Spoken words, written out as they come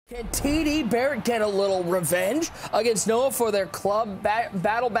Can TDBarrett get a little revenge against Noah for their club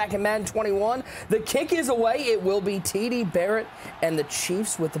battle back in Madden 21? The kick is away. It will be TDBarrett and the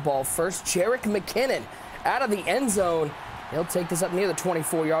Chiefs with the ball first. Jerick McKinnon out of the end zone. He'll take this up near the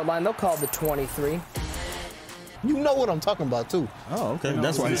 24-yard line. They'll call it the 23. You know what I'm talking about, too. Oh, okay.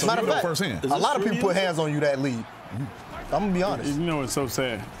 That's why it's matter of fact, firsthand. A lot of people put hands on you that lead. I'm going to be honest. You know, it's so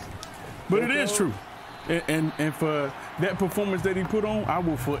sad. But it is true. And for that performance that he put on, I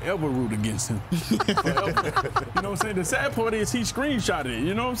will forever root against him. Forever. You know what I'm saying? The sad part is he screenshotted it.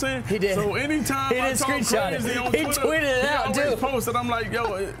 You know what I'm saying? He did. So anytime I talk crazy on Twitter, he tweeted it out, too. too. Posted, I'm like,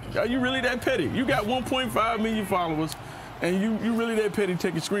 yo, are you really that petty? You got 1.5 million followers, and you really that petty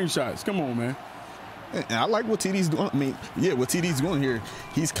taking screenshots? Come on, man. And I like what TD's doing. I mean, yeah, what TD's doing here,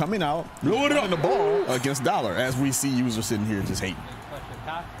 he's coming out, loading up the ball against Dollar, as we see users sitting here just hating.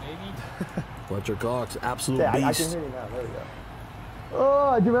 Fletcher Cox, absolute beast. I can hear you now. There we go.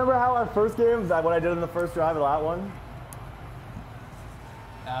 Oh, do you remember how our first game, what I did in the first drive of that one?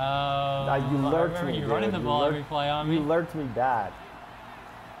 You lurked me, you running the ball every play on me. You lurked me bad.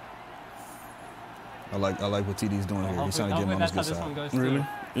 I like what TD's doing here. He's trying to get him on his good side. Really?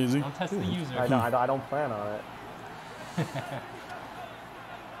 Easy? Don't test the user. I don't plan on it.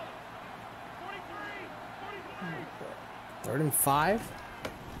 3rd and 5.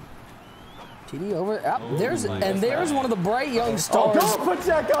 TD over. Oh, there's one of the bright young stars. Oh, go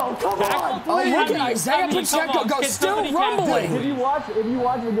Pacheco! Come on! Oh, look at Isaiah Pacheco go still rumbling. If you watch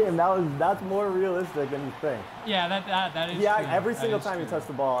the game, that's more realistic than you think. Yeah, that is. Yeah, true. every single time he touched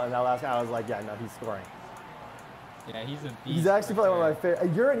the ball in that last game, I was like, yeah, no, he's scoring. Yeah, he's a beast. He's actually probably one of my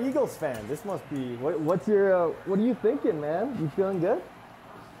favorite. You're an Eagles fan. This must be. What are you thinking, man? You feeling good?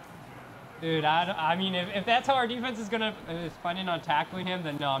 Dude, I mean, if that's how our defense is planning on tackling him,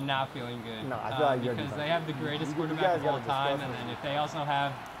 then no, I'm not feeling good. No, I feel like because they have the greatest quarterback of all time, and then if they also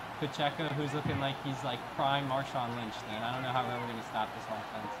have Pacheco, who's looking like he's like prime Marshawn Lynch, then I don't know how we're going to stop this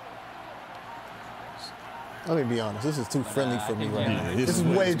offense. Let me be honest. This is too friendly for me right now. This is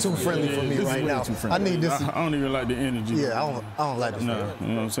way too friendly for me right now. I need this. I don't even like the energy. Yeah, I don't like this. No, you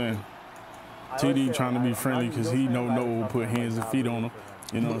know what I'm saying? TD trying to be friendly because he know Noah will put hands and feet on him.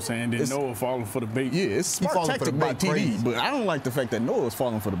 You know what I'm saying? Then Noah falling for the bait. Yeah, it's smart tactic by TD, but I don't like the fact that Noah's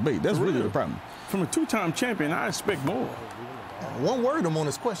falling for the bait. That's really the problem. From a 2-time champion, I expect more. One word him on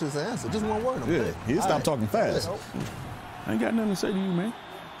his questions and answer. Just one word him. Yeah, he'll stop talking fast. I ain't got nothing to say to you, man.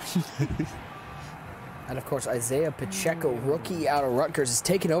 And, of course, Isaiah Pacheco, rookie out of Rutgers, is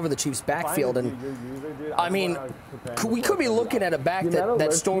taking over the Chiefs' backfield. And, I mean, we could be looking at a back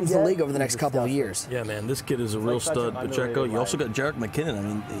that storms the league over the next couple of years. Yeah, man, this kid is a real stud, Pacheco. You also got Jerick McKinnon. I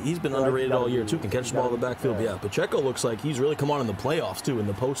mean, he's been underrated all year, too. Can catch the ball in the backfield. But yeah, Pacheco looks like he's really come on in the playoffs, too, in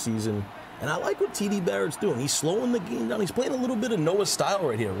the postseason. And I like what TDBarrett's doing. He's slowing the game down. He's playing a little bit of Noah's style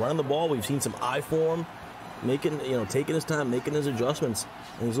right here. Running the ball. We've seen some eye form, taking his time, making his adjustments.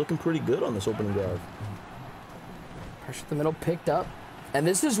 And he's looking pretty good on this opening drive. Pressure the middle picked up. And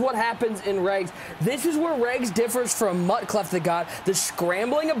this is what happens in regs. This is where regs differs from Mutclef the God. The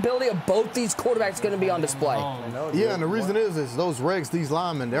scrambling ability of both these quarterbacks is going to be on display. Yeah, and the reason is those regs, these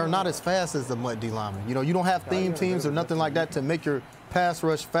linemen, they're not as fast as the Mud D linemen. You know, you don't have theme teams or nothing like that to make your pass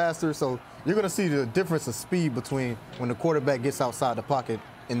rush faster. So you're going to see the difference of speed between when the quarterback gets outside the pocket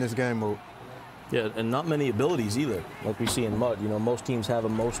in this game mode. Yeah, and not many abilities either, like we see in Mud. You know, most teams have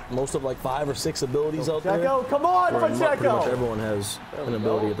most of like 5 or 6 abilities out there. Pacheco, come on, Pacheco! Pretty much everyone has an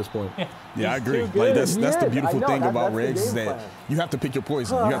ability at this point. Yeah, I agree. Like that's the beautiful thing about regs is that you have to pick your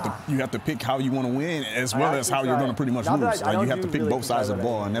poison. You have to pick how you want to win as well as how you're going to pretty much lose. Like you have to pick both sides of the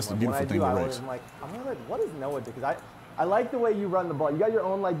ball, and that's the beautiful thing with regs. I'm like, what does Noah do? Because I like the way you run the ball. You got your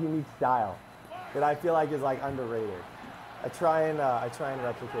own like unique style that I feel like is like underrated. I try and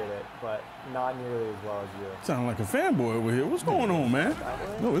replicate it, but not nearly as well as you. Sound like a fanboy over here. What's going on, man?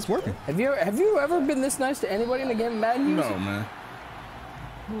 No, it's working. Have you ever been this nice to anybody in the game of Madden? No, man.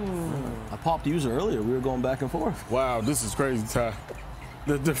 I popped user earlier. We were going back and forth. Wow, this is crazy, Ty.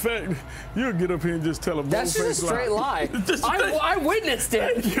 The fact you'll get up here and just tell a that's just a straight lie. I witnessed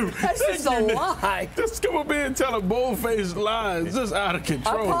it. That's just a lie. Just come up here and tell a bold-faced lie. It's just out of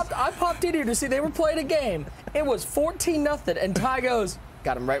control. I popped in here to see they were playing a game. It was 14-0, and Ty goes,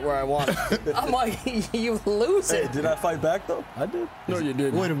 got him right where I want him. I'm like, you lose it. Hey, did I fight back though? I did. No, you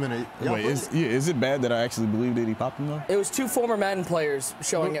didn't. Wait a minute. Wait, is it bad that I actually believe that he popped him though? It was 2 former Madden players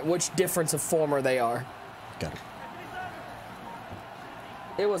showing it which difference of former they are. Got it.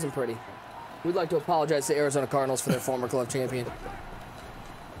 It wasn't pretty. We'd like to apologize to Arizona Cardinals for their former club champion.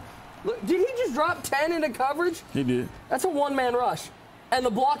 Look, did he just drop 10 into coverage? He did. That's a one-man rush. And the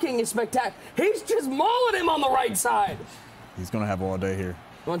blocking is spectacular. He's just mauling him on the right side. He's going to have all day here.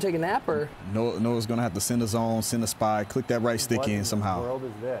 want to take a nap or? Noah's going to have to send a zone, send a spy, click that right stick in somehow. What in the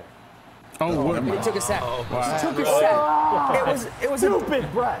world is this? Oh, what? He took a sack. Wow. He took a sack. It was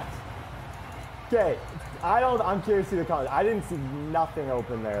stupid, Brett. Okay, I'm curious to see the college. I didn't see nothing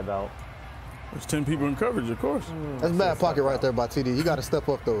open there though. There's 10 people in coverage, of course. That's bad pocket right there by TD. You got to step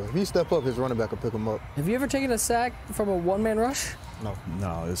up though. If he step up, his running back will pick him up. Have you ever taken a sack from a one-man rush? No.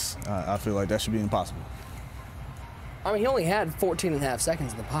 No, I feel like that should be impossible. I mean, he only had 14 and a half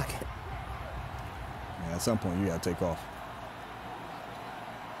seconds in the pocket. Yeah, at some point, you got to take off.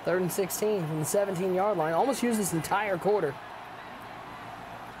 3rd and 16 from the 17-yard line. Almost used this entire quarter.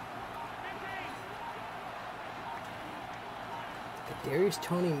 Darius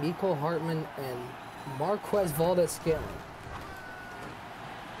Toney, Mecole Hartman, and Marquez Valdez-Scantling.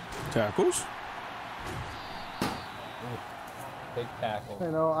 Tackles. Big tackle.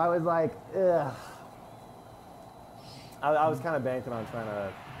 You know, I was like, ugh. I was kind of banking on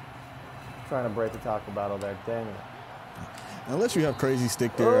trying to break the tackle battle there. Dang it. Unless you have crazy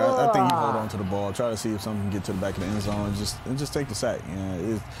stick there, I think you hold on to the ball, try to see if something can get to the back of the end zone, and just take the sack.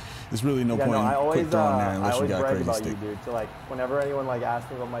 It's really no point in quick throwing there unless you got crazy stick. You, dude. So like, whenever anyone like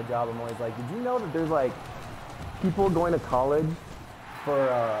asks me about my job, I'm always like, did you know that there's like people going to college for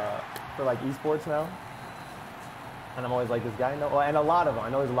like esports now? And I'm always like, this guy know, and a lot of them. I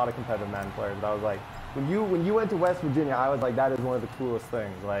know there's a lot of competitive Madden players, but I was like, when you went to West Virginia, I was like, that is one of the coolest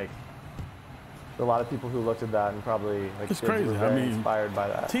things. Like, there's a lot of people who looked at that and probably like it's crazy. Were very inspired by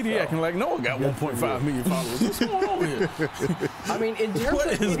that. TD acting like Noah got 1.5 million followers. What's going on here? I mean, in terms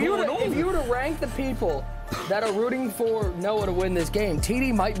of, if you were to rank the people that are rooting for Noah to win this game,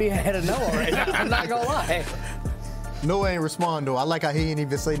 TD might be ahead of Noah right now. I'm not gonna lie. Noah ain't respond though. I like how he ain't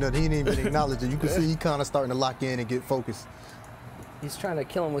even say nothing. He ain't even acknowledge it. You can see he kind of starting to lock in and get focused. He's trying to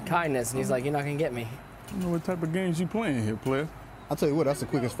kill him with kindness, and he's like, "You're not gonna get me." I don't know what type of games you playing here, player. I'll tell you what, that's the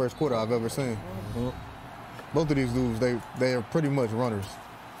quickest first quarter I've ever seen. Both of these dudes, they are pretty much runners.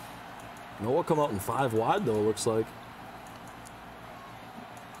 Noah come out in 5 wide though, it looks like.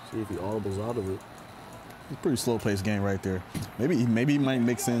 See if he audibles out of it. It's a pretty slow-paced game right there. Maybe he might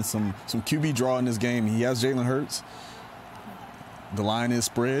mix in some QB draw in this game. He has Jalen Hurts. The line is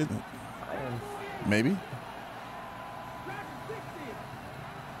spread. Maybe.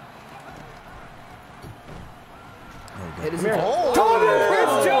 It is Chris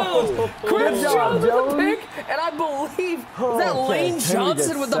Jones! Chris Jones with the pick, and I believe that Lane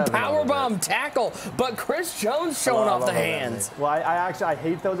Johnson with the powerbomb tackle, but Chris Jones showing off the hands. Well, I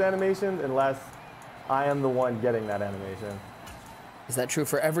hate those animations unless I am the one getting that animation. Is that true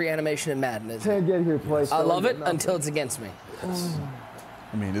for every animation in Madden? Can't get here twice. I love it until it's against me.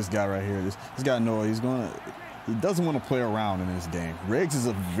 I mean, this guy right here, this guy Noah, he doesn't want to play around in this game. Regs is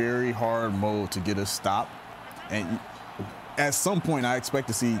a very hard mode to get a stop, and at some point, I expect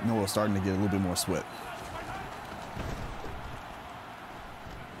to see Noah starting to get a little bit more sweat.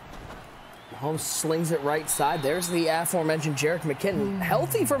 Holmes slings it right side. There's the aforementioned Jerick McKinnon.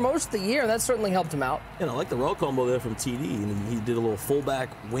 Healthy for most of the year. That certainly helped him out. And I like the route combo there from TD. And he did a little fullback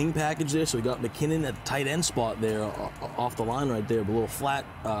wing package there. So he got McKinnon at the tight end spot there off the line right there. But a little flat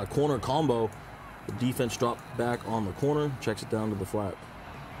corner combo. The defense dropped back on the corner. Checks it down to the flat.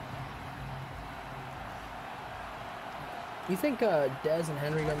 You think Dez and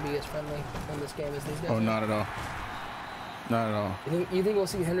Henry going to be as friendly in this game as these guys? Oh, not at all. Not at all. You think we'll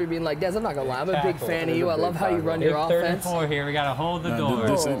see Henry being like, Dez, I'm not going to lie. I'm a big fan of you. I love how you run your offense. 3rd and 4 here. We got to hold the door.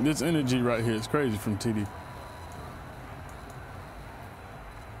 This energy right here is crazy from TD.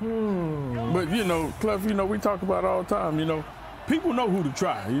 But, Clef, we talk about it all the time, people know who to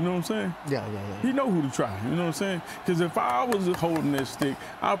try, you know what I'm saying? Yeah. He know who to try, you know what I'm saying? Because if I was holding that stick,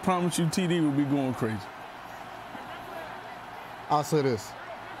 I promise you TD would be going crazy. I'll say this.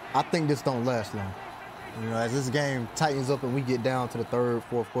 I think this don't last long. As this game tightens up and we get down to the 3rd,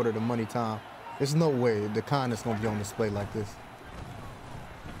 4th quarter, the money time, there's no way the kindness going to be on display like this.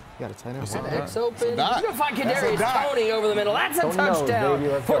 You got to tighten up. X open. You're going to find Kadarius Toney over the middle. That's a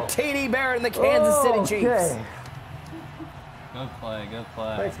touchdown for TDBarrett and the Kansas City Chiefs. Good play, good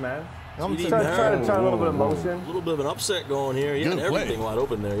play. Thanks, man. I'm trying a little bit of motion. A little bit of an upset going here. Yeah, and everything wide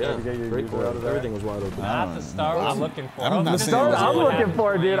open there. Yeah, great play. Everything was wide open. Not the start I'm looking for. The start I'm looking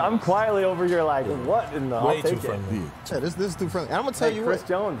for, dude. I'm quietly over here like, what in the? Way too friendly. Yeah, this is too friendly. And I'm gonna tell you Chris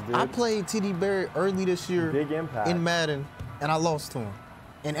Jones, dude. I played TDBarrett early this year in Madden, and I lost to him,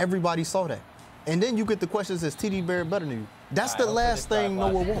 and everybody saw that. And then you get the questions: is TDBarrett better than you? That's the last thing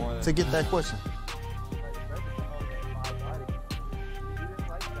Noah wants to get that question.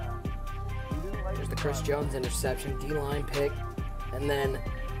 Chris Jones interception, D-line pick, and then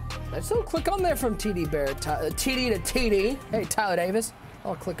let's still click on there from TDBarrett. TD to TD. Hey, Tyler Davis.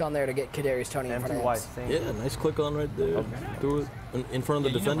 I'll click on there to get Kadarius Toney in front of us. Yeah, nice click on right there. Okay. Through it in front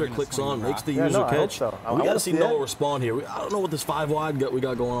of the defender, clicks on, makes the user catch. So. We got to see Noah respond here. I don't know what this 5 wide we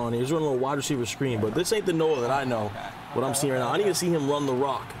got going on here. He's running a little wide receiver screen, but this ain't the Noah that I know. What I'm seeing right now, I need to see him run the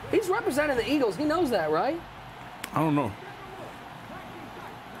rock. He's representing the Eagles. He knows that, right? I don't know.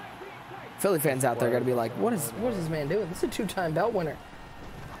 Philly fans out there got to be like, what is this man doing? This is a 2-time belt winner.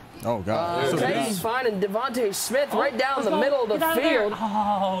 Oh, God. Okay, he's finding Devontae Smith right down the middle of the field.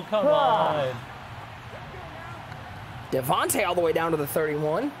 Oh, come on. Devontae all the way down to the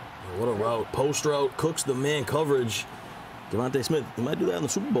 31. What a route. Post route, cooks the man coverage. Devontae Smith, he might do that in the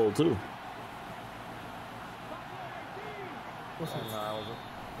Super Bowl, too.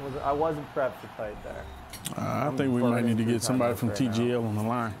 I wasn't prepped to fight there. I think we might need to get somebody from TGL on the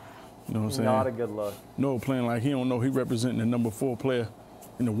line. You know what I'm saying? Not a good look. No, playing like he don't know he representing the number 4 player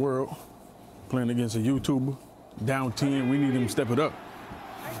in the world. Playing against a YouTuber. Down 10, we need him to step it up.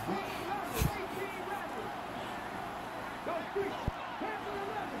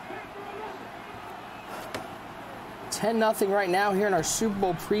 $10-0 right now here in our Super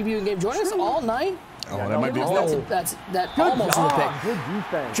Bowl preview game. Joining us all night. Oh, that might be that almost is a pick. Good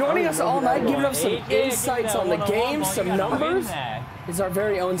defense. Joining us all night, giving us some insights on the game, some numbers, is our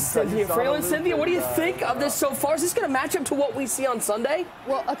very own Cynthia Freeland. Cynthia, what do you think of this so far? Is this going to match up to what we see on Sunday?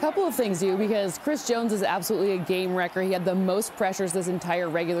 Well, a couple of things, because Chris Jones is absolutely a game wrecker. He had the most pressures this entire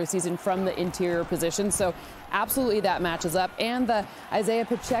regular season from the interior position, so absolutely that matches up. And the Isaiah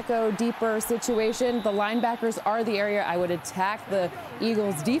Pacheco deeper situation, the linebackers are the area I would attack the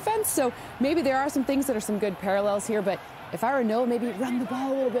Eagles defense, so maybe there are some things that are some good parallels here, but if I were Noah, maybe run the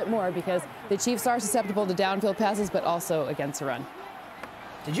ball a little bit more, because the Chiefs are susceptible to downfield passes, but also against the run.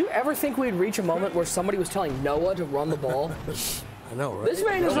 Did you ever think we'd reach a moment where somebody was telling Noah to run the ball? I know, right? This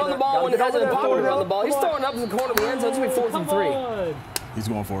man has run the ball when he hasn't been power to run the ball. He's throwing up in the corner of the end zone. It's going to be 4th and 3. He's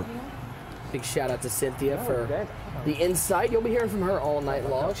going for it. Big shout out to Cynthia for the insight. You'll be hearing from her all night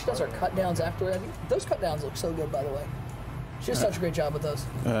long. She does her cut downs after it. Those cut downs look so good, by the way. She does such a great job with those.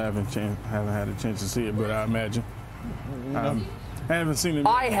 I haven't had a chance to see it, but I imagine. I haven't seen it.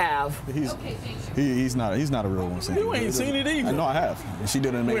 I have. He's not a real one. You ain't seen it either. I know I have. And she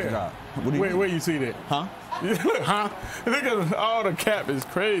did an amazing job. Where you see that? Huh? Huh? Look at all the cap is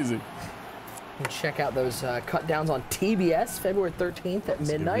crazy. And check out those cut downs on TBS, February 13th at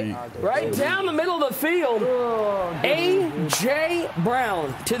midnight. Right down the middle of the field, A.J.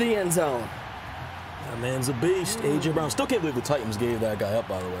 Brown to the end zone. That man's a beast. A.J. Brown. Still can't believe the Titans gave that guy up,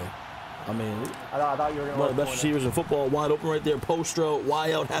 by the way. I mean, I thought you were going to one of the best receivers in football, wide open right there, post route,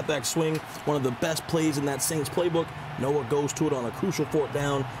 wide out, halfback swing. One of the best plays in that Saints playbook. Noah goes to it on a crucial 4th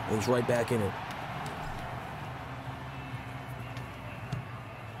down, and he's right back in it.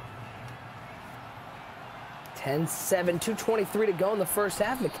 (10-7), 2:23 to go in the first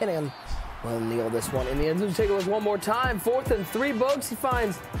half. McKinnon will kneel this one in the end zone. Take a look one more time. 4th and 3, Bogues. He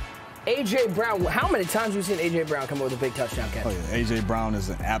finds A.J. Brown. How many times have we seen A.J. Brown come up with a big touchdown catch? Oh, yeah. A.J. Brown is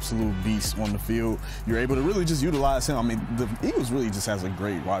an absolute beast on the field. You're able to really just utilize him. I mean, the Eagles really just has a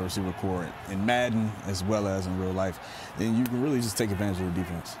great wide receiver core in Madden as well as in real life. And you can really just take advantage of the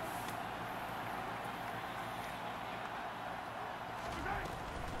defense.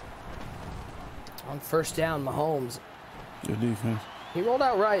 On 1st down, Mahomes. Good defense. He rolled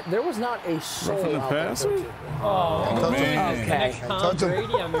out right. There was not a soul out there. Oh, man. Okay. Tom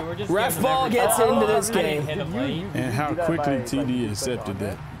Brady, I mean, we're just Ref ball gets into this I didn't game. hit him late. And how quickly TD accepted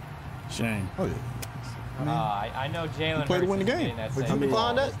that. Shame. Oh, yeah. I know Jalen played to win the game. Would you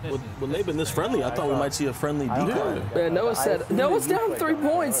decline that? When they've been this friendly, I thought we might see a friendly decline. Yeah, Noah said, Noah's down 3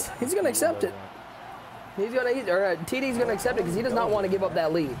 points. He's going to accept it. TD's going to accept it because he does not want to give up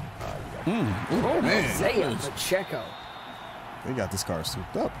that lead. Oh, man. Isaiah Pacheco. They got this car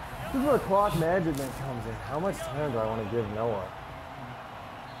souped up. This is where clock management comes in. How much time do I want to give Noah?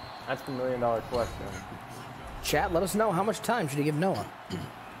 That's the $1 million question. Chat, let us know, how much time should he give Noah?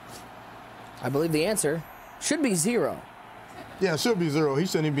 I believe the answer should be 0. Yeah, it should be 0. He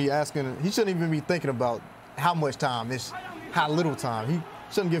shouldn't even be asking. He shouldn't even be thinking about how much time. It's how little time. He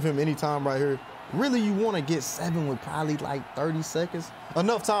shouldn't give him any time right here. Really, you want to get 7 with probably like 30 seconds.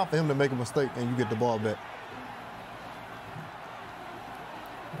 Enough time for him to make a mistake and you get the ball back.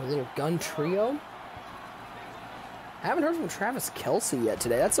 A little gun trio. I haven't heard from Travis Kelce yet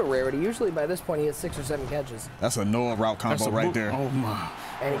today. That's a rarity. Usually by this point he has 6 or 7 catches. That's a Noah route combo right there. Oh, my.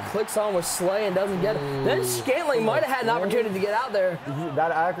 And he clicks on with Slay and doesn't get it. Then Scantling might have had an opportunity to get out there.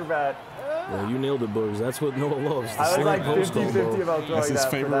 That acrobat. Well, you nailed it, Bugs. That's what Noah loves. I was like 50-50 about throwing That's his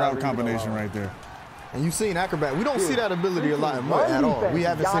that favorite route combination right there. And you've seen acrobat. We don't see that ability a lot in Mud at all. We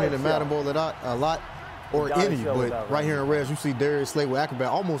haven't seen it in Madden Bowl a lot. or any, but right here in Reds, you see Darius Slay with Acrobat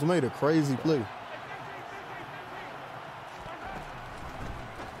almost made a crazy play.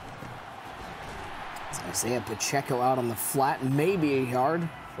 Isaiah Pacheco out on the flat, maybe a yard.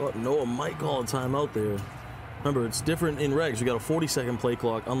 Well, Noah might call a timeout there. Remember, it's different in regs. We got a 40-second play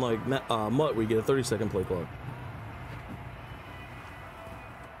clock, unlike Mutt, we get a 30-second play clock.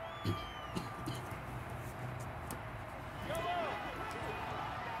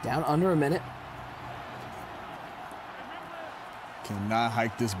 Down under a minute. Cannot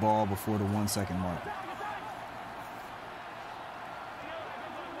hike this ball before the 1 second mark.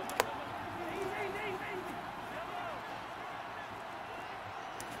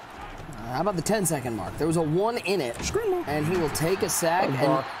 How about the 10-second mark? There was a 1 in it, and he will take a sack,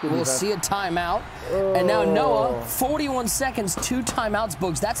 and we'll see a timeout. And now Noah, 41 seconds, 2 timeouts,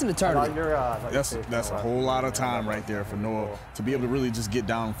 Boogs. That's an eternity. That's a whole lot of time right there for Noah to be able to really just get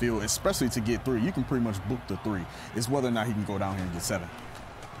downfield, especially to get 3. You can pretty much book the 3. It's whether or not he can go down here and get 7.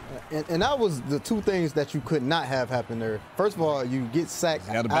 And that was the 2 things that you could not have happen there. First of all, you get sacked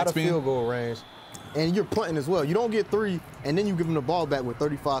out of field goal range. And you're punting as well. You don't get 3, and then you give them the ball back with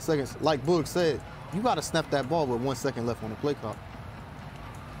 35 seconds. Like Boog said, you got to snap that ball with 1 second left on the play clock.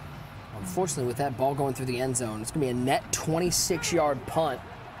 Unfortunately, with that ball going through the end zone, it's going to be a net 26-yard punt.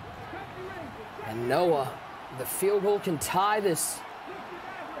 And Noah, the field goal can tie this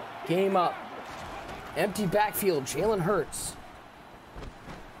game up. Empty backfield, Jalen Hurts.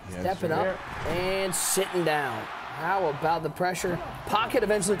 Stepping up and sitting down. How about the pressure? Pocket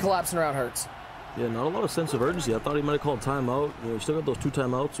eventually collapsing around Hurts. Yeah, not a lot of sense of urgency. I thought he might have called timeout. You know, he still got those 2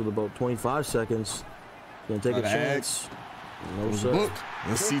 timeouts with about 25 seconds. Gonna take a chance. No, sir.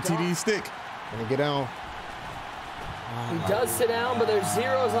 Let's see TD stick. Gonna get down. He does sit down, but there's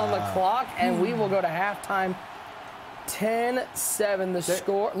zeros on the clock, and we will go to halftime. 10-7 the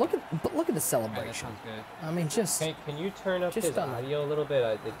score. Look at the celebration. That sounds good. I mean, just. Can you turn up his audio a little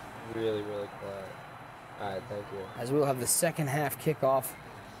bit? It's really, really quiet. All right, thank you. As we will have the second half kickoff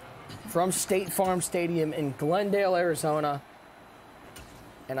from State Farm Stadium in Glendale, Arizona.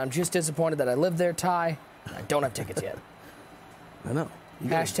 And I'm just disappointed that I live there, Ty. I don't have tickets yet. I know.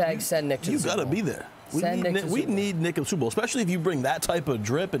 Hashtag send Nick to the Super Bowl. You got to be there. We need Nick to the Super Bowl, especially if you bring that type of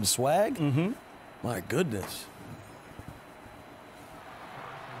drip and swag. Mm-hmm. My goodness.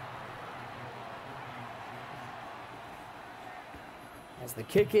 As the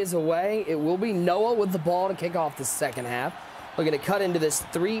kick is away, it will be Noah with the ball to kick off the second half. Looking to cut into this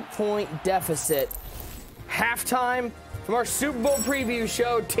 3-point deficit. Halftime from our Super Bowl preview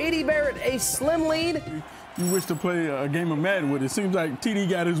show. TD Barrett, a slim lead. You wish to play a game of Madden with it. Seems like TD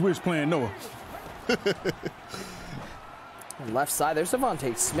got his wish playing Noah. Left side, there's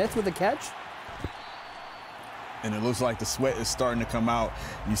Devontae Smith with the catch. And it looks like the sweat is starting to come out.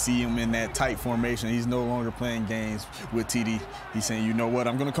 You see him in that tight formation. He's no longer playing games with TD. He's saying, you know what,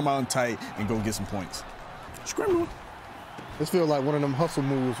 I'm going to come out in tight and go get some points. Scramble. This feels like one of them hustle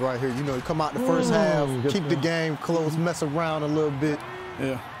moves right here. You know, you come out the first half, keep the game close, mess around a little bit.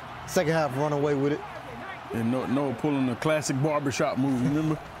 Yeah. Second half, run away with it. And Noah pulling the classic barbershop move,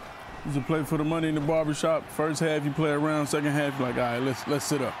 remember? Used to play for the money in the barbershop. First half, you play around. Second half, you're like, all right, let's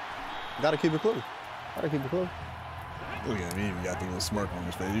sit up. Got to keep it close. Got to keep it close. Look at him, he even got the little smirk on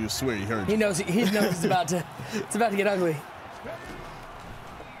his face. You swear he heard you. He knows it's about to get ugly.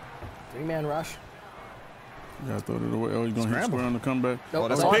 3-man rush. Yeah, I thought it away. Oh, he's going to hit square on the comeback. Nope,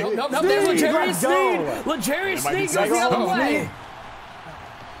 there's L'Jarius Sneed. L'Jarius Sneed goes the other way.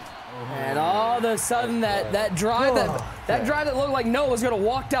 And all of a sudden, that drive that looked like Noah was going to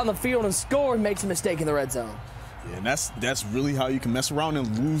walk down the field and score makes a mistake in the red zone. Yeah, and that's really how you can mess around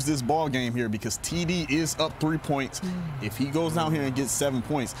and lose this ball game here, because TD is up 3 points. If he goes down here and gets 7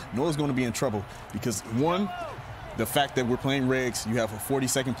 points, Noah's going to be in trouble, because one, the fact that we're playing regs, you have a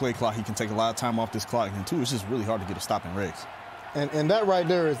 40-second play clock. He can take a lot of time off this clock. And two, it's just really hard to get a stop in regs. And that right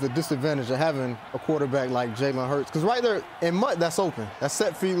there is the disadvantage of having a quarterback like Jalen Hurts. Because right there, in Mutt, that's open. That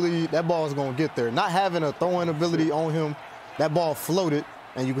set feet lead, that ball is going to get there. Not having a throwing ability on him, that ball floated,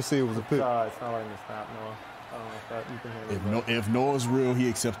 and you can see it was a pick. It's not letting me stop, Noah. If Noah's real, he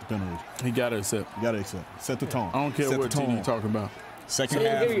accepts the penalty. He got to accept. You got to accept. Set the tone. I don't care Set what TD you're talking about. Second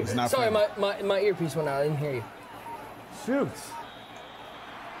half is not Sorry, my earpiece went out. I didn't hear you. Shoot.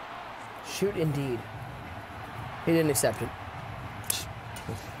 Shoot indeed. He didn't accept it.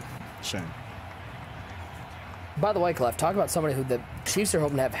 Shame. By the way, Clef, talk about somebody who the Chiefs are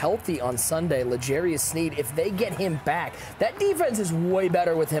hoping to have healthy on Sunday, L'Jarius Sneed. If they get him back, that defense is way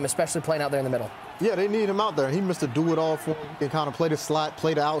better with him, especially playing out there in the middle. Yeah, they need him out there. He missed a do-it-all for him. He can kind of play the slot,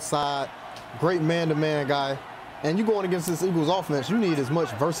 play the outside. Great man-to-man guy. And you going against this Eagles offense, you need as much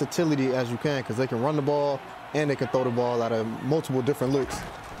versatility as you can because they can run the ball and they can throw the ball out of multiple different looks.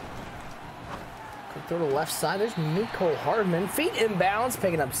 Quick throw to the left side. There's Mecole Hardman. Feet inbounds,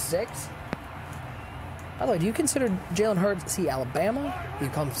 picking up 6. By the way, do you consider Jalen Hurts, Alabama? Do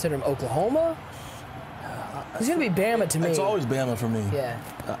you consider him Oklahoma? He's going to be Bama to me. It's always Bama for me. Yeah.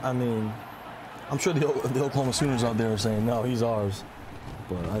 I mean, I'm sure the Oklahoma Sooners out there are saying, no, he's ours.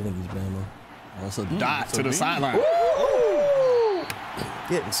 But I think he's Bama. That's a dot to the sideline.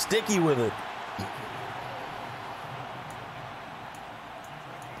 Getting sticky with it.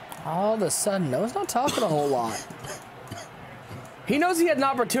 All of a sudden, Noah's not talking a whole lot. He knows he had an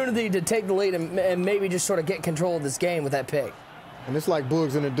opportunity to take the lead and maybe just sort of get control of this game with that pick. And it's like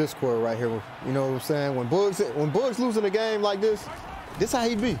Boogs in the Discord right here. You know what I'm saying? When Boogs losing a game like this how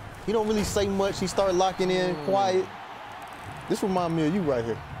he be. He don't really say much. He start locking in, quiet. This reminds me of you right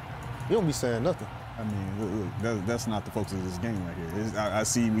here. You don't be saying nothing. I mean, look, that's not the focus of this game right here. I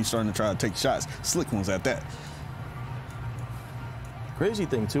see we starting to try to take shots, slick ones at that. Crazy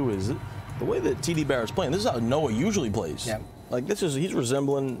thing too is the way that TDBarrett's playing. This is how Noah usually plays. Yeah. Like he's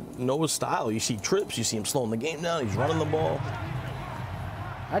resembling Noah's style. You see trips, you see him slowing the game down. He's running the ball.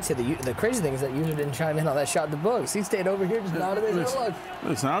 I'd say the crazy thing is that user didn't chime in on that shot to Boogs. He stayed over here just nodded his head.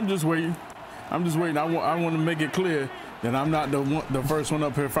 Listen, I'm just waiting. I want to make it clear that I'm not the first one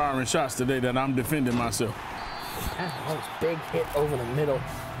up here firing shots today, that I'm defending myself. That was a big hit over the middle.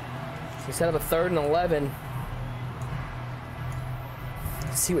 He set up a 3rd and 11.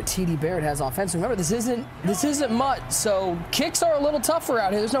 Let's see what TDBarrett has offensively. Remember, this isn't much, so kicks are a little tougher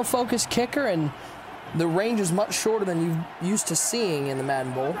out here. There's no focused kicker, and the range is much shorter than you're used to seeing in the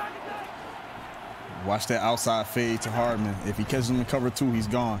Madden Bowl. Watch that outside fade to Hardman. If he catches him in cover 2, he's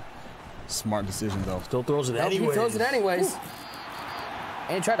gone. Smart decision, though. Still throws it anyways. He throws it anyways.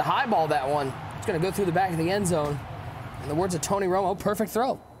 And he tried to highball that one. It's going to go through the back of the end zone. In the words of Tony Romo, perfect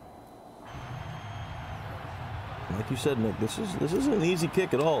throw. Like you said, Nick, this isn't an easy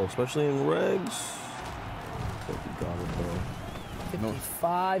kick at all, especially in regs. I think he got it, though.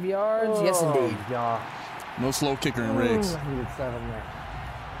 55 yards. Oh, yes, indeed. Yeah. No slow kicker in regs. I needed 7 there.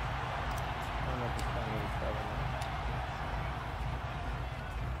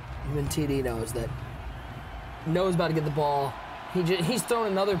 Even TD knows about to get the ball. He's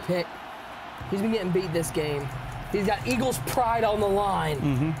throwing another pick. He's been getting beat this game. He's got Eagles pride on the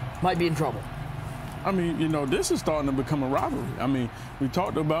line. Might be in trouble. I mean, you know, this is starting to become a rivalry. I mean, we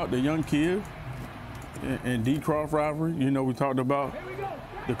talked about the young kid and D. Croft rivalry. You know, we talked about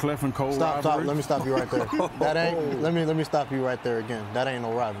the Clef and Cole rivalry. Stop. Let me stop you right there. That ain't. Let me stop you right there again. That ain't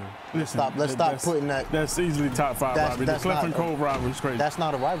no rivalry. Listen, let's stop putting that. That's easily top 5 rivalry. The Clef and Cole rivalry is crazy. That's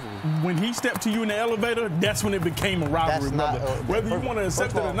not a rivalry. When he stepped to you in the elevator, that's when it became a rivalry, brother. Whether you want to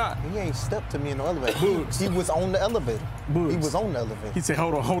accept it or not. He ain't stepped to me in the elevator. He was on the elevator. He was on the elevator. He said,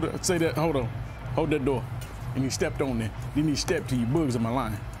 hold on. Say that. Hold on. Hold that door. And he stepped on there. Then he stepped to you. Boogs on my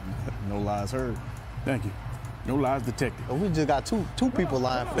line. No lies heard. Thank you. No lies detected. We just got two people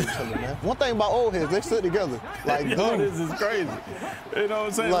lying for each other, man. One thing about old heads, they sit together like glue. This is crazy. You know what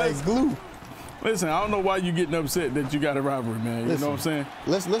I'm saying? Like glue. Listen, I don't know why you getting upset that you got a rivalry, man. You know what I'm saying?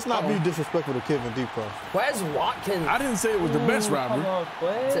 Let's not be disrespectful to Kevin D. Croft. Wes Watkins. I didn't say it was the best rivalry.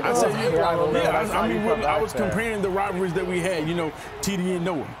 I said a rivalry. Yeah, I was comparing the rivalries that we had. You know, TD and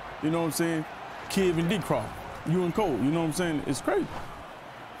Noah. You know what I'm saying? Kev and D. Croft. You and Cole. You know what I'm saying? It's crazy.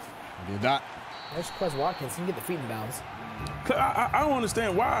 Did that. There's Wes Watkins. He can get the feet in bounds. I don't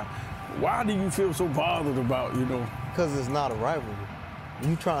understand why. Why do you feel so bothered about, you know? Because it's not a rivalry.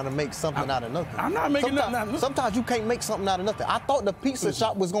 You trying to make something out of nothing. I'm not making nothing out of nothing. Sometimes you can't make something out of nothing. I thought the pizza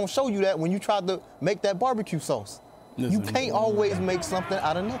shop was going to show you that when you tried to make that barbecue sauce. You can't always make something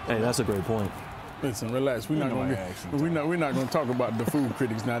out of nothing. Hey, that's a great point. Listen, relax. We're not going to talk about the food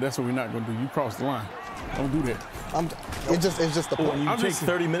critics now. That's what we're not going to do. You crossed the line. Don't do that. It's just the point. You take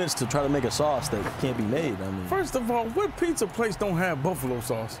 30 minutes to try to make a sauce that can't be made. I mean, first of all, what pizza place don't have buffalo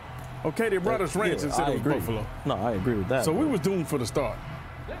sauce? Okay, they brought us ranch and said it was buffalo. No, I agree with that. So we was doomed for the start.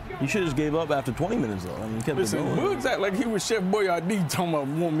 You should have just gave up after 20 minutes, though. I mean, you kept it going. Boogs act like he was Chef Boyardee talking about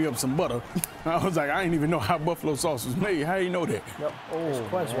warm me up some butter. I was like, I didn't even know how buffalo sauce was made. How you know that?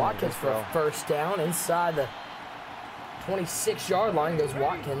 Yep. Wes Watkins for a first down inside the 26-yard line goes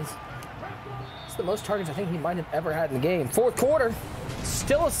Watkins. It's the most targets I think he might have ever had in the game. Fourth quarter,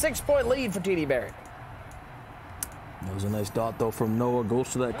 still a 6-point lead for TDBarrett. That was a nice dot, though, from Noah.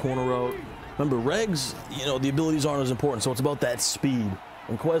 Goes to that corner route. Remember, regs, you know, the abilities aren't as important, so it's about that speed.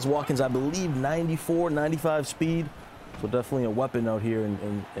 And Wes Watkins, I believe, 94, 95 speed. So definitely a weapon out here,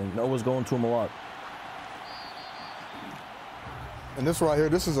 and Noah's going to him a lot. And this right here,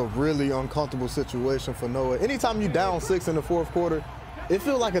 this is a really uncomfortable situation for Noah. Anytime you down 6 in the fourth quarter, it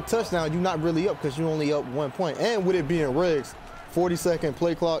feels like a touchdown. You're not really up because you're only up 1 point. And with it being regs, 40-second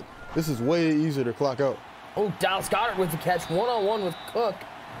play clock, this is way easier to clock out. Oh, Dallas Goedert with the catch, one-on-one with Cook.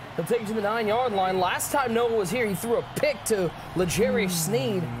 He'll take it to the 9-yard line. Last time Noah was here, he threw a pick to L'Jarius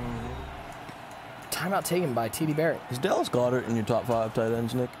Sneed. Timeout taken by TDBarrett. Is Dallas Goedert in your top 5 tight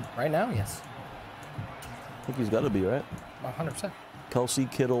ends, Nick? Right now, yes. I think he's got to be, right? 100%. Kelsey,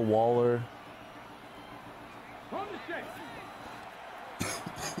 Kittle, Waller.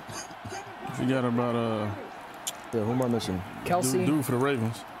 Forgot about yeah, who am I missing? Kelsey. Dude for the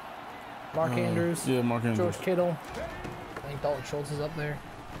Ravens. Mark Andrews. Yeah, Mark Andrews. George Kittle. I think Dalton Schultz is up there.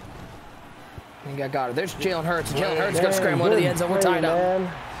 And you got it. There's Jalen Hurts. Jalen Hurts going to scramble into the end zone. We're tied up.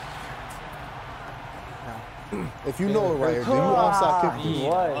 If you know it right here, do you onside kick this?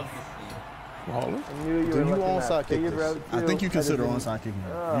 What? Do you onside kick this? I think you consider onside kicking.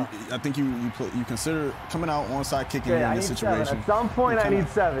 I think you consider coming out onside kicking in this situation. At some point, I need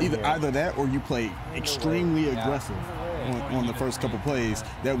 7. Either that or you play extremely aggressive on the first couple plays.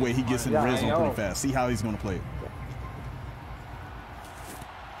 That way he gets in the red zone pretty fast. See how he's going to play it.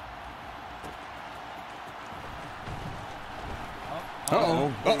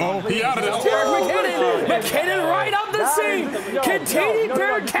 He out of there. Jerick McKinnon right up the seam. Can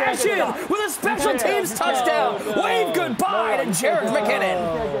TDBarrett cash in with a special teams touchdown? Wave goodbye to Jerick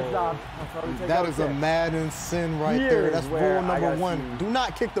McKinnon. That is a Madden sin right there. That's rule number 1. Do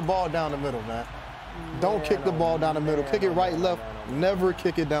not kick the ball down the middle, man. Don't kick the ball down the middle. Kick it right, left. Never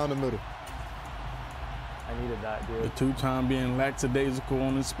kick it down the middle. I needed that, dude. The 2-time being lackadaisical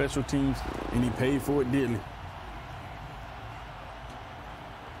on his special teams, and he paid for it dearly.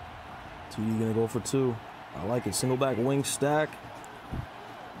 TD gonna go for 2. I like it. Single back wing stack.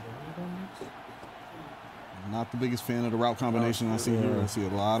 Not the biggest fan of the route combination I see here. I see a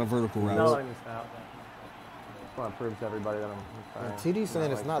lot of vertical routes. No, I want to prove to everybody that I'm fine. TD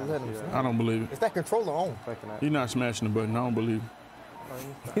saying it's not letting him snap. I don't believe it. It's that controller on. He's not smashing the button. I don't believe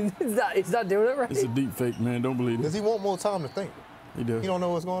it. He's not doing it right. It's a deep fake, man. Don't believe it. Does he want more time to think? He does. He don't know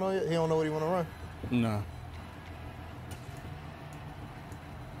what's going on yet? He don't know what he want to run? Nah.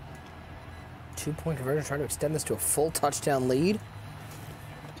 2-point conversion, trying to extend this to a full touchdown lead.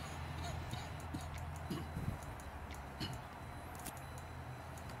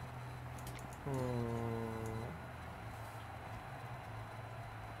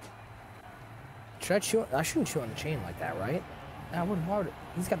 Should I chew? I shouldn't chew on the chain like that, right? I wouldn't want it.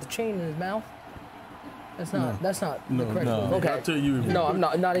 He's got the chain in his mouth. That's not. No. That's not the correct move. Okay. I'll tell you. I'm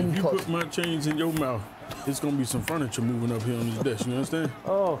not even close. If you put my chains in your mouth, it's gonna be some furniture moving up here on this desk. You understand?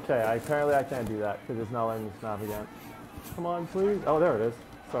 Oh, okay. Apparently I can't do that because it's not letting me snap again. Come on, please. Oh, there it is.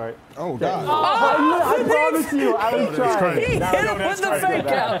 Sorry. Oh, God. I promise you, I was trying. He hit him with the fake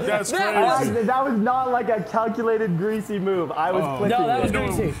out. That's crazy. That was not like a calculated, greasy move. I was clicking. No, that was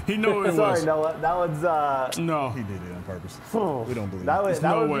greasy. He knew it was. Sorry, Noah. That was. No. He did it on purpose. We don't believe that. It.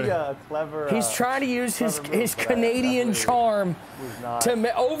 That would be a clever. He's trying to use his Canadian charm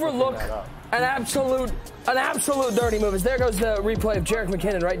to overlook an absolute dirty move. As there goes the replay of Jerick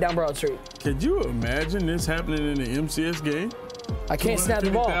McKinnon right down Broad Street. Could you imagine this happening in the MCS game? I can't snap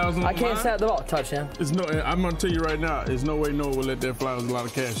the ball. I can't snap the ball. Touchdown. I'm going to tell you right now, there's no way Noah will let that fly with a lot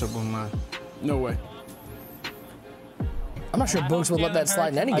of cash up on line. No way. I'm not sure Books would let that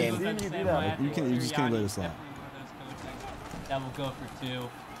slide in any game. You just can't let it slide. That will go for 2.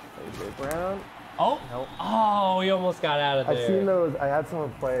 AJ Brown. Oh. Nope. Oh, he almost got out of there. I've seen those. I had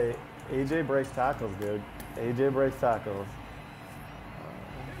someone play AJ breaks tackles, dude. AJ breaks tackles.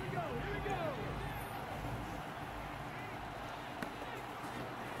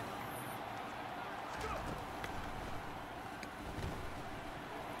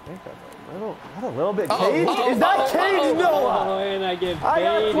 That's a little bit caged. Is that caged, Noah? And I get I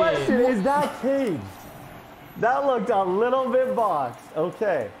got a question. Is that caged? That looked a little bit boxed.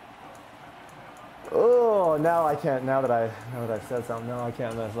 Okay. Oh, now I can't. Now that I said something, now I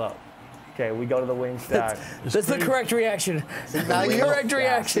can't mess up. Okay, we go to the wing stack. That's the correct reaction. Now he correct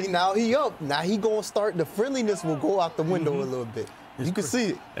reaction. See, now he up. Now he gonna start. The friendliness will go out the window a little bit. You can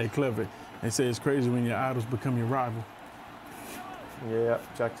see it. Hey, clever. They say it's crazy when your idols become your rival. Yeah,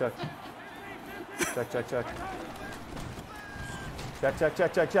 check. Check. Yeah,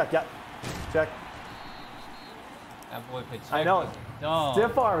 check. That boy pitched. I know.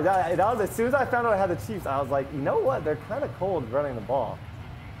 Stiff arm. That was as soon as I found out I had the Chiefs, I was like, you know what? They're kind of cold running the ball.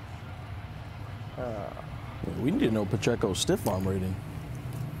 We need to know Pacheco's stiff arm rating.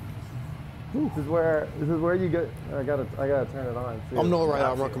 This is where you get. I gotta turn it on. Too. I'm no right.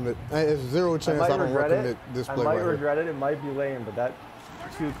 I run commit. There's zero chance I don't run commit this play. I might right regret here. it. It might be lame, but that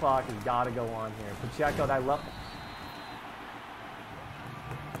 2 o'clock has got to go on here. Pacheco, I love.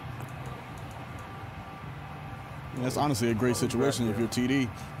 That's honestly a great situation if you're TD.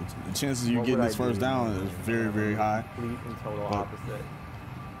 The chances of you getting this first down is very, very high. Complete and total opposite.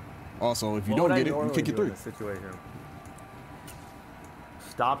 Also, if you don't get it, you kick it 3. Situation.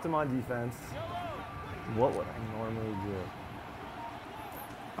 Stopped him on defense. What would I normally do?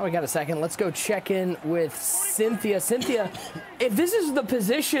 Oh, we got a second. Let's go check in with Cynthia. Cynthia, if this is the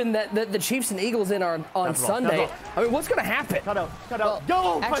position that the Chiefs and Eagles in are on Sunday, I mean, what's going to happen? Cut out.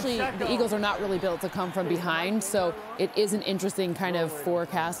 Go! Actually, the Eagles are not really built to come from behind, so it is an interesting kind of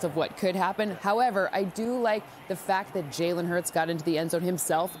forecast of what could happen. However, I do like the fact that Jalen Hurts got into the end zone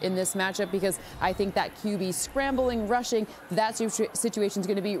himself in this matchup, because I think that QB scrambling, rushing, that situation is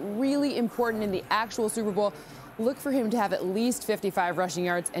going to be really important in the actual Super Bowl. Look for him to have at least 55 rushing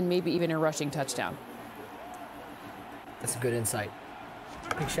yards and maybe even a rushing touchdown. That's a good insight.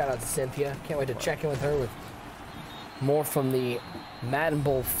 Big shout out to Cynthia. Can't wait to check in with her with more from the Madden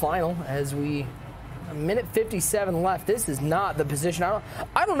Bowl Final as we a minute 57 left. This is not the position.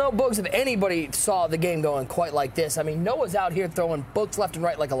 I don't know, Boogs, if anybody saw the game going quite like this. I mean, Noah's out here throwing books left and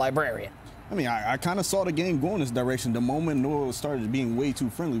right like a librarian. I mean, I kind of saw the game going this direction the moment Noah started being way too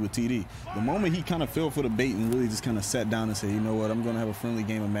friendly with TD. The moment he kind of fell for the bait and really just kind of sat down and said, you know what, I'm going to have a friendly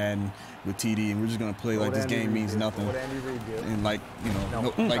game of Madden with TD, and we're just going to play like this game means nothing. And like, you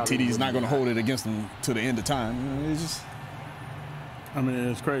know, like TD's not going to hold it against him to the end of time. You know, it's just... I mean,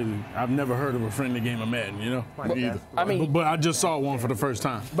 it's crazy. I've never heard of a friendly game of Madden, you know? Either. I mean, but I just saw one for the first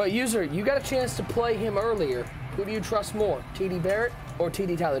time. But, User, you got a chance to play him earlier. Who do you trust more, TDBarrett or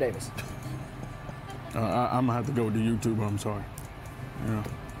TD Tyler Davis? I'm going to have to go with the YouTuber, I'm sorry. You know?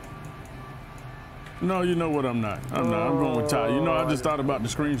 No, you know what, I'm not. I'm going with Ty. You know, I just thought about the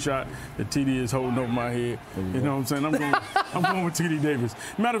screenshot that TD is holding over my head. You know what I'm saying? I'm going with TD Davis.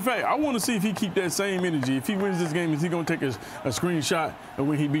 Matter of fact, I want to see if he keep that same energy. If he wins this game, is he going to take a screenshot of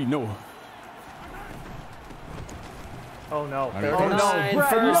when he beat Noah? Oh, no. Oh, no.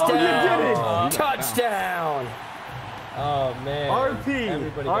 First down. Touchdown. Oh, man.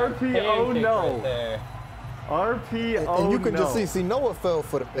 RP, oh, no. RP, oh, and you can just see Noah fell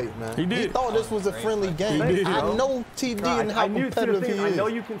for the bait, man. He did. He thought this was a friendly game. I know TD and how competitive he is. I know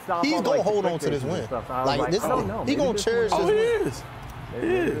you can stop. He's going to hold on to this win. Like, this, he's going to cherish this win. Oh, he is. Maybe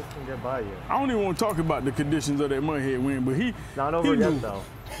this can get by you. I don't even want to talk about the conditions of that Mudhead win, but he not over yet, though.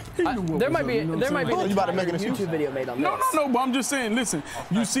 There might be you about to make a YouTube video made on this. No, but I'm just saying, listen,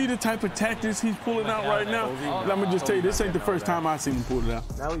 you see the type of tactics he's pulling out right now? Let me just tell you, this ain't the first time I've seen him pull it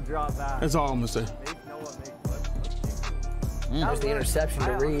out. Now he dropped back. That's all I'm going to say. There's the interception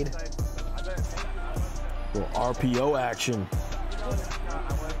to Reed. Little RPO action.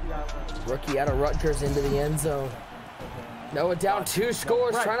 Rookie out of Rutgers into the end zone. Noah down 2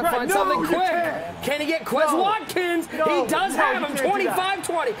 scores, trying to find something quick. Can he get Quez Watkins? He does have him.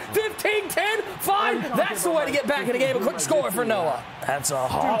 25-20, 15-10, 5. That's the way to get back in the game. A quick score for Noah. That's a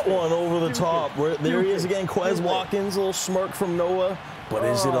hot one over the top. There he is again, Quez Watkins. A little smirk from Noah. But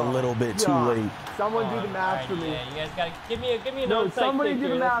is it a little bit too late? Someone do the math for me. Yeah, you guys gotta give me an no, outside somebody do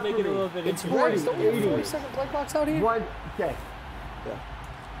the math make for it a me. little bit. It's 40-80. Play clock's out here. Okay.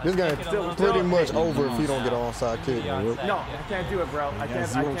 This game is still pretty much over if you don't get an onside kick. No, I can't do it, bro. I can't.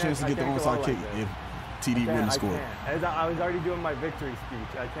 Zero chance to get the onside kick if TD wouldn't score. I was already doing my victory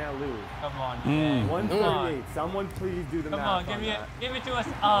speech. I can't lose. Come on. 138. Someone please do the math. Come on, give it to us.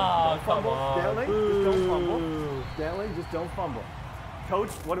 Oh, come on. Stanley, just don't fumble. Stanley, just don't fumble.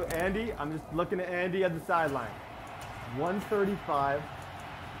 Coach, Andy? I'm just looking at Andy at the sideline. 135.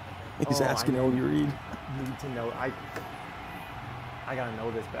 He's asking how you read. Need to know. I gotta know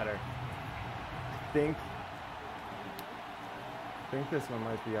this better. I think this one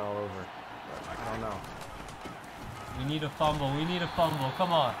might be all over. But I don't know. We need a fumble.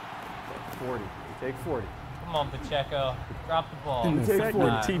 Come on. 40. We take 40. Come on, Pacheco. Drop the ball. In the fact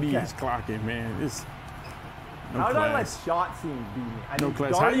that TD is clocking, man, it's no How did I let class. shot scene beat me? No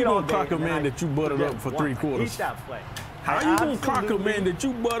class. How you gonna clock a man that you buttered up for 3 quarters? I hate that play. How you gonna clock a man that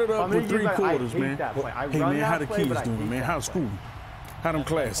you buttered up for 3 quarters, man? Hey, man, how the kids doing, man? How's school? How them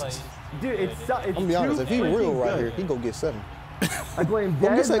classes? Dude, it's I'm gonna be honest, if he real right here, he go get 7. I blame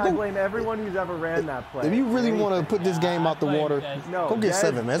Dez and I blame everyone who's ever ran that play. If you really want to put this game out the water, go get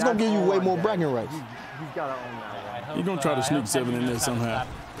 7, man. It's gonna give you way more bragging rights. He's gotta own that one. You're gonna try to sneak 7 in there somehow.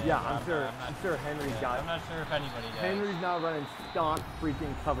 Yeah, I'm sure Henry's got it. I'm not sure if anybody does. Henry's now running stock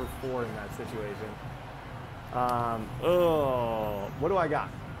freaking cover 4 in that situation. What do I got?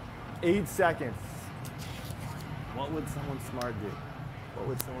 8 seconds. What would someone smart do? What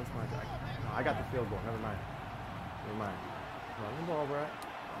would someone smart do? No, I got the field goal. Never mind. Never mind. Run the ball, Brett.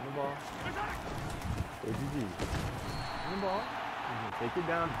 Run the ball. AGG. Run the ball. Take it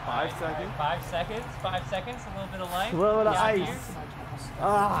down. 5 seconds. 5 seconds. 5 seconds. A little bit of life. A little bit of ice.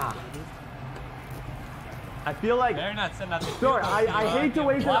 Ah. I feel like. Better not send out the Sorry, I hate to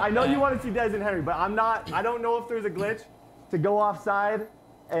waste it. I know you want to see Dez and Henry, but I'm not. I don't know if there's a glitch to go offside,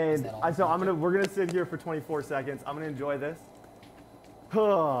 and we're gonna sit here for 24 seconds. I'm gonna enjoy this. I'm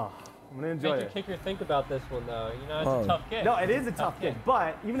gonna enjoy it. Make your kicker think about this one though. You know, it's a tough kick. No, it is a tough kick,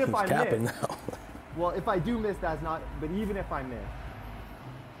 but even if I miss, now. well, if I do miss, that's not. But even if I miss.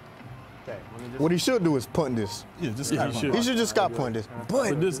 Okay, what he should do is punt this. Yeah, just he should just stop punting this.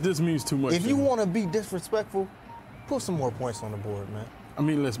 But this means too much. If you want to be disrespectful, put some more points on the board, man. I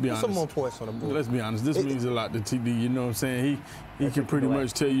mean, let's be honest. Put some more points on the board. Let's be honest. This means a lot to TD. You know what I'm saying? He can pretty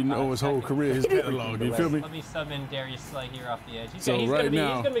much tell you his whole career, his catalog. You feel me? Let me sub in Darius Slay here off the edge. He's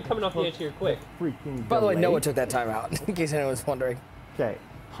gonna be coming off the edge here quick. By the way, Noah took that time out, in case anyone was wondering. Okay,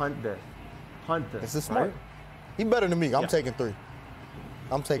 punt this. Punt this. This is smart. Right? He better than me. I'm taking 3.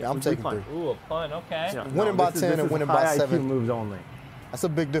 I'm taking 3. Ooh, a punt, okay. Yeah, winning by 10 and winning by 7. High IQ moves only. That's a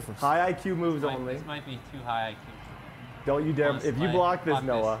big difference. High IQ moves only. This might be too high IQ. Don't you dare. If you block this,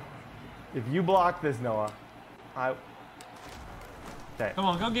 Noah. If you block this, Noah. Okay. Come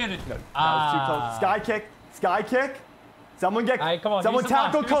on, go get it. No, that was too close. Sky kick. Sky kick. Someone get. Right, come on, someone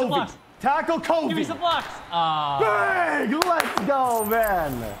tackle Kobe. Tackle Kobe. Give me some blocks. Big. Let's go,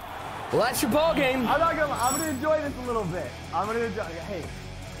 man. Well, that's your ball game. I'm gonna enjoy this a little bit. I'm gonna enjoy. Hey.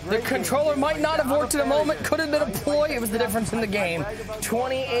 The controller might not have worked in a moment. Could have been a ploy. It was the difference in the game.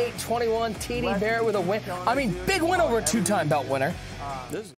 28-21. TD Barrett with a win. I mean, big win over a 2-time belt winner.